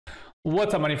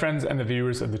What's up, money friends and the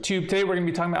viewers of the tube? Today we're going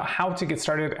to be talking about how to get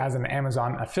started as an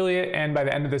Amazon affiliate, and by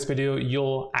the end of this video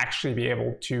you'll actually be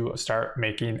able to start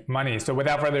making money. So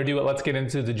without further ado, let's get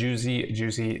into the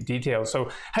juicy details.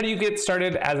 So how do you get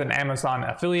started as an Amazon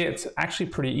affiliate? It's actually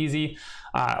pretty easy.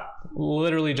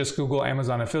 Literally just Google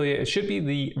Amazon affiliate. It should be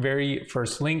the very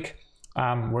first link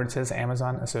where it says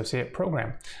Amazon Associate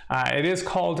Program. It is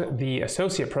called the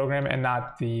Associate Program and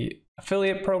not the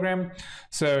Affiliate Program.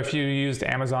 So if you used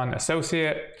Amazon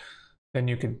Associate, then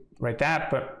you could write that,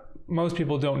 but most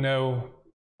people don't know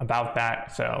about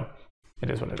that, so it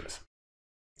is what it is.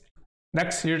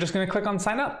 Next, you're just going to click on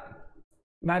sign up.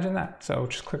 Imagine that. So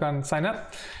just click on sign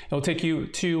up. It'll take you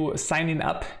to signing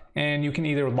up, and you can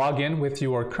either log in with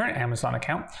your current Amazon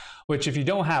account, which if you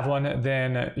don't have one,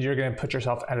 then you're going to put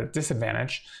yourself at a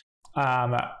disadvantage.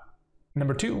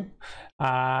 Number two,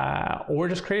 or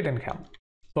just create an account.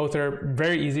 Both are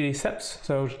very easy steps,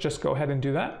 so just go ahead and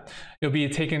do that. You'll be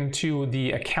taken to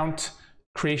the account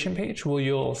creation page where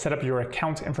you'll set up your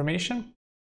account information.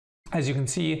 As you can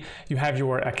see, you have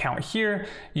your account here.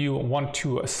 You want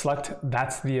to select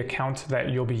that's the account that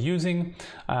you'll be using,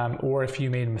 or if you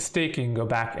made a mistake, you can go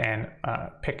back and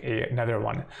pick another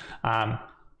one.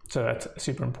 So that's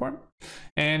super important.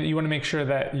 And you want to make sure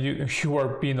that you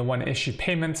are being the one to issue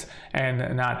payments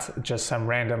and not just some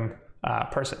random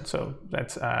person. So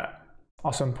that's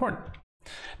also important.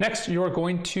 Next, you're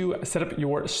going to set up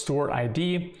your store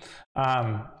ID.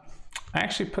 I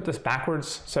actually put this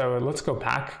backwards, so let's go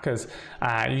back, because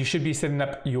you should be setting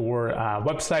up your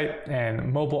website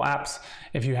and mobile apps.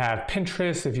 If you have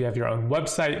Pinterest, if you have your own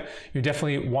website, you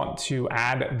definitely want to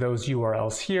add those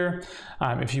URLs here.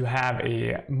 If you have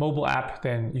a mobile app,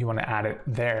 then you want to add it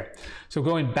there. So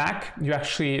going back, you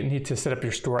actually need to set up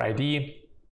your store ID.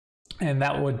 And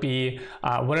that would be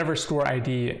whatever store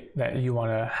ID that you want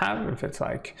to have. If it's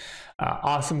like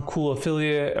Awesome Cool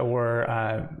Affiliate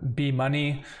or B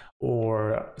Money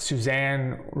or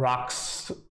Suzanne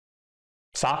Rocks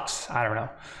Socks, I don't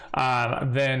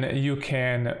know, then you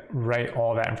can write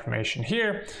all that information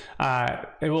here.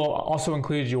 It will also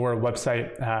include your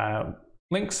website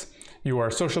links, your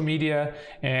social media,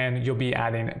 and you'll be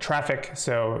adding traffic.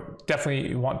 So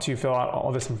definitely want to fill out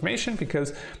all this information,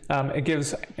 because it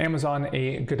gives Amazon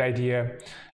a good idea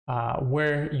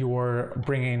where you're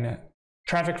bringing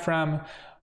traffic from,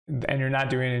 and you're not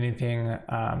doing anything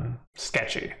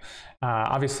sketchy.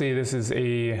 Obviously, this is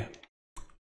a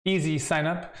easy sign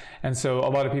up, and so a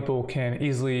lot of people can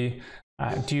easily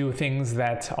do things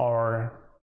that are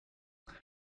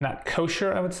not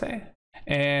kosher, I would say.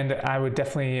 And I would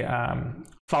definitely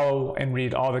follow and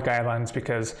read all the guidelines,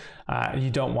 because you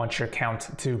don't want your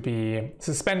account to be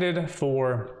suspended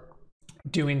for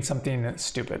doing something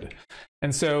stupid.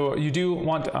 And so you do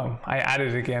want, I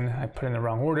added it again, I put in the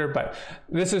wrong order, but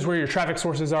this is where your traffic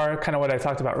sources are, kind of what I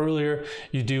talked about earlier.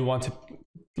 You do want to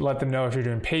let them know if you're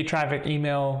doing paid traffic,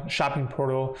 email, shopping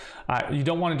portal. You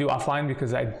don't want to do offline,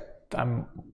 because I'm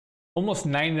almost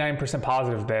 99%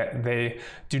 positive that they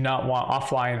do not want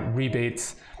offline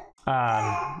rebates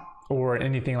or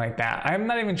anything like that. I'm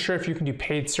not even sure if you can do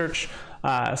paid search.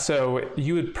 So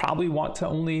you would probably want to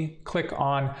only click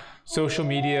on social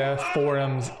media,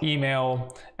 forums,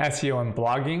 email, SEO, and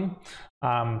blogging.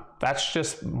 That's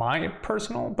just my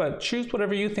personal, but choose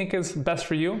whatever you think is best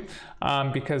for you,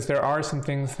 because there are some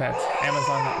things that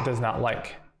Amazon does not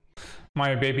like.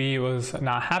 My baby was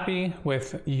not happy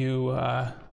with you,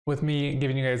 with me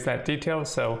giving you guys that detail.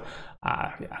 So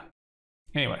yeah.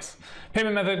 Anyways,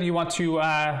 payment method, you want to,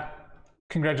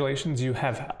 congratulations, you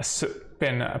have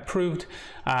been approved.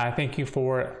 Thank you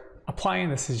for applying.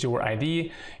 This is your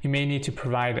ID. You may need to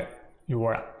provide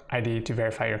your ID to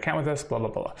verify your account with us, blah, blah,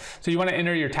 blah. So you want to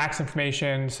enter your tax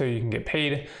information so you can get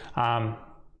paid.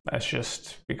 That's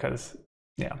just because,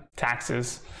 yeah,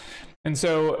 taxes. And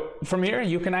so from here,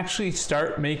 you can actually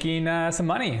start making some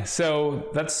money. So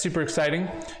that's super exciting.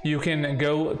 You can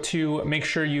go to, make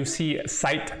sure you see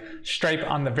site stripe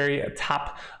on the very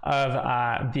top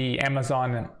of the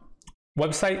Amazon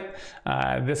website.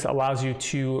 This allows you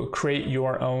to create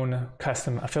your own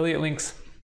custom affiliate links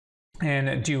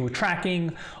and do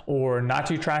tracking or not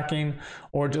do tracking,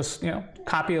 or just,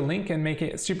 copy a link and make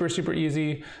it super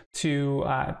easy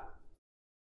to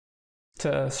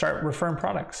start referring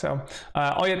products. So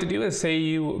all you have to do is say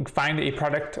you find a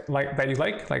product that you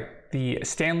like the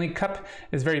Stanley Cup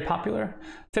is very popular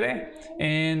today,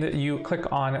 and you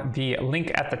click on the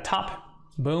link at the top,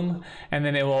 boom, and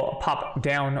then it will pop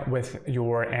down with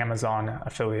your Amazon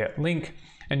affiliate link,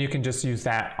 and you can just use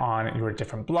that on your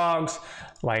different blogs,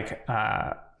 like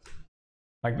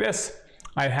this.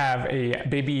 I have a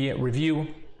baby review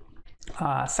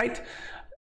site.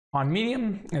 on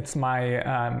Medium. It's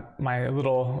my my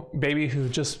little baby who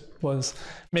just was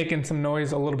making some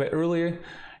noise a little bit earlier,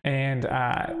 and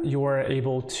you're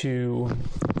able to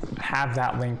have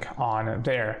that link on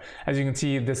there. As you can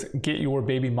see, this Get Your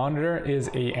Baby Monitor is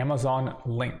a Amazon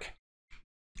link.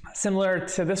 Similar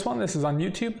to this one, this is on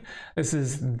YouTube. This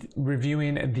is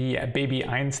reviewing the Baby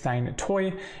Einstein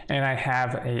toy, and I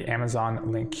have a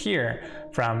Amazon link here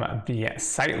from the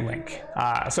site link.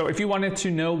 So if you wanted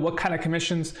to know what kind of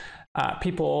commissions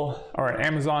people or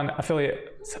Amazon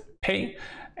affiliates pay,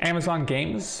 Amazon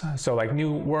Games, so like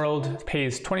New World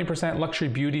pays 20%, luxury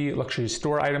beauty, luxury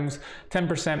store items,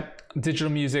 10%,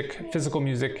 digital music, physical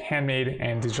music, handmade,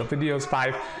 and digital videos,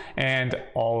 5%, and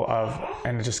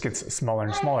and it just gets smaller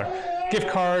and smaller. Gift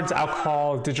cards,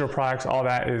 alcohol, digital products, all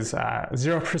that is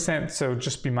 0%, so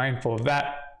just be mindful of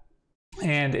that.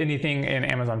 And anything in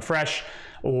Amazon Fresh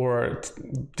or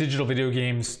digital video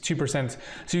games, 2%.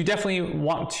 So you definitely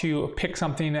want to pick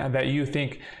something that you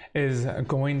think is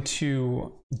going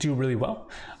to do really well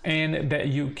and that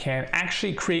you can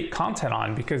actually create content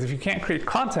on, because if you can't create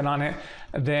content on it,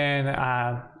 then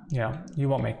you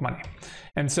won't make money.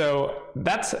 And so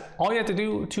that's all you have to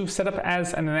do to set up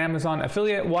as an Amazon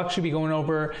affiliate. We'll actually be going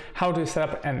over how to set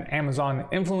up an Amazon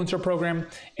influencer program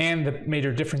and the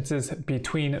major differences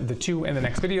between the two in the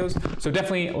next videos. So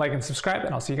definitely like and subscribe,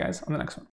 and I'll see you guys on the next one.